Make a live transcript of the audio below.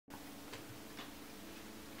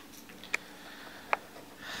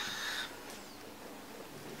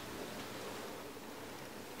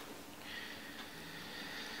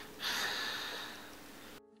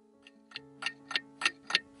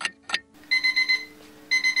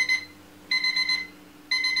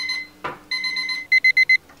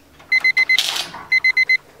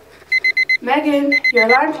Megan, your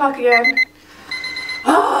alarm clock again.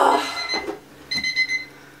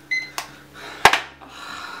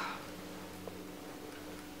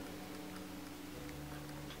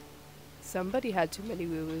 Somebody had too many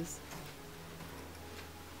woo-woos.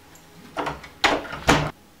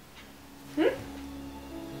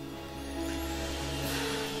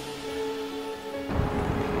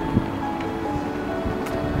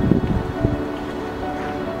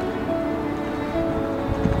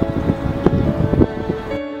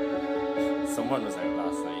 Someone was out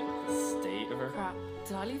last night. The state of her. Crap.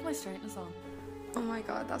 Did I leave my straightness on? Oh my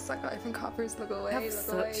god, that's that guy from Coppers. Look away, That's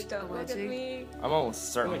look away, such don't a look at wedgie. me. I'm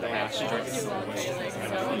almost certain that Asha drank it.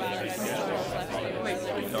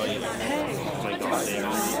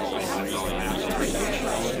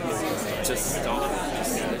 Just stop.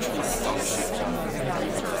 Just stop.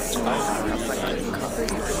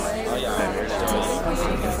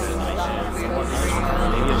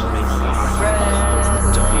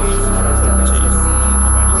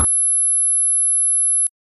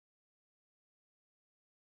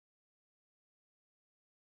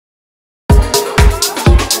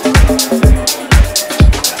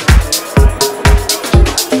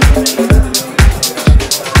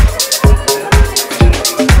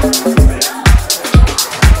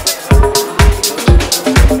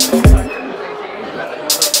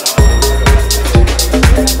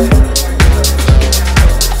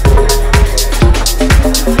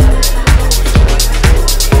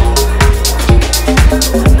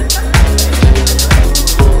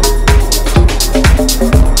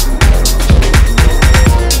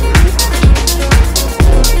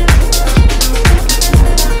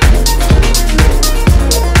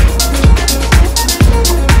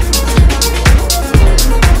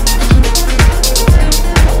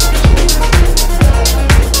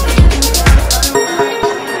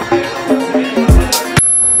 Oh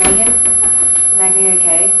Megan, you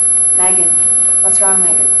okay? Megan, what's wrong,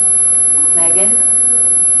 Megan? Megan?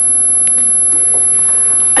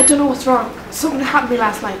 I don't know what's wrong. Something happened to me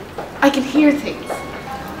last night. I can hear things. Wait,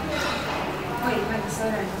 Megan,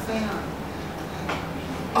 slow down. What's going on?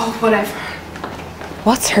 Oh, whatever.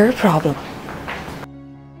 What's her problem?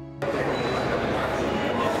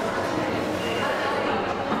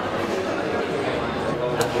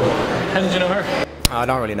 How did you know her? I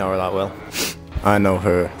don't really know her that well. I know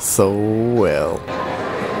her so well.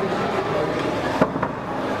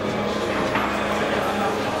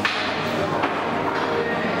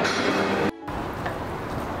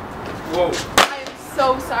 Whoa. I am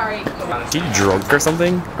so sorry. Is she drunk or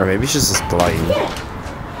something? Or maybe she's just lying.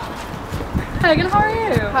 Megan, how are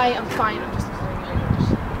you? Hi, I'm fine. I'm just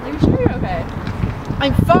Are you sure you're okay?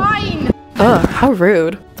 I'm fine! Ugh, how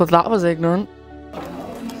rude. But that was ignorant.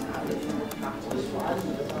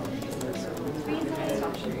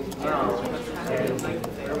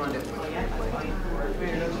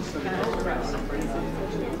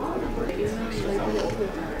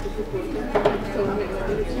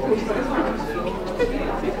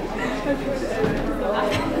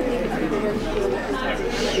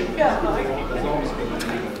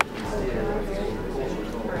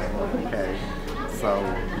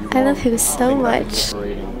 I love him so much.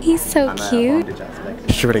 He's so cute.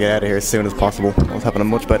 Sure to get out of here as soon as possible. I was having a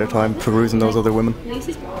much better time perusing those other women.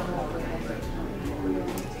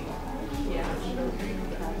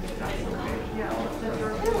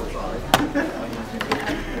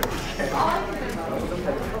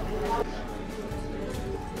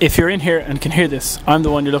 If you're in here and can hear this, I'm the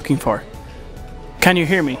one you're looking for. Can you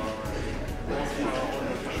hear me?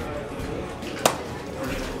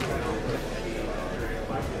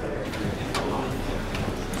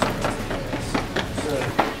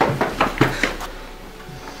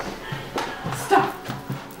 Stop!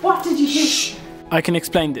 What did you do? I can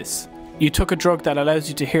explain this. You took a drug that allows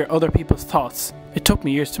you to hear other people's thoughts. It took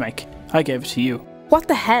me years to make. I gave it to you. What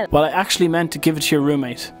the hell? Well, I actually meant to give it to your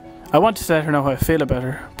roommate. I wanted to let her know how I feel about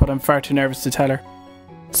her, but I'm far too nervous to tell her.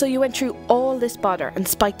 So you went through all this bother and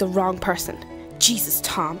spiked the wrong person. Jesus,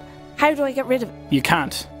 Tom. How do I get rid of it? You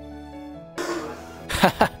can't.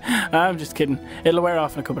 I'm just kidding. It'll wear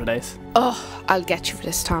off in a couple of days. Oh, I'll get you for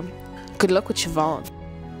this, Tom. Good luck with Siobhan.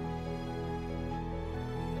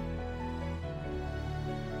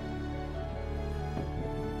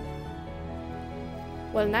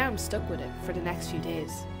 Well, now I'm stuck with it for the next few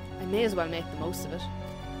days. I may as well make the most of it.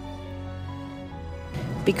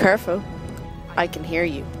 Be careful. I can hear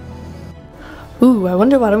you. Ooh, I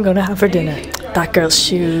wonder what I'm going to have for dinner. That girl's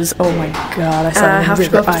shoes. Oh my god, I saw them I have to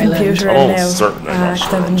go up to the computer now. Certainly not. I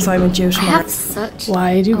have an assignment due tomorrow.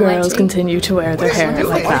 Why do girls continue to wear their hair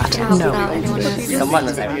like that? No.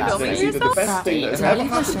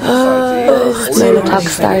 When the talk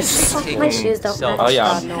starts. My shoes don't match. Oh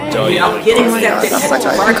yeah.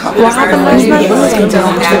 What happened last night? I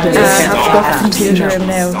have to go up to the computer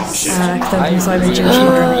now. I have an assignment due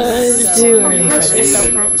tomorrow. My shoes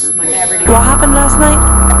don't match. What happened last night?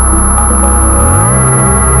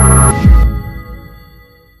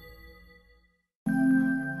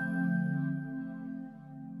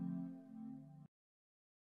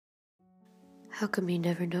 How come he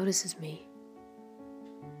never notices me?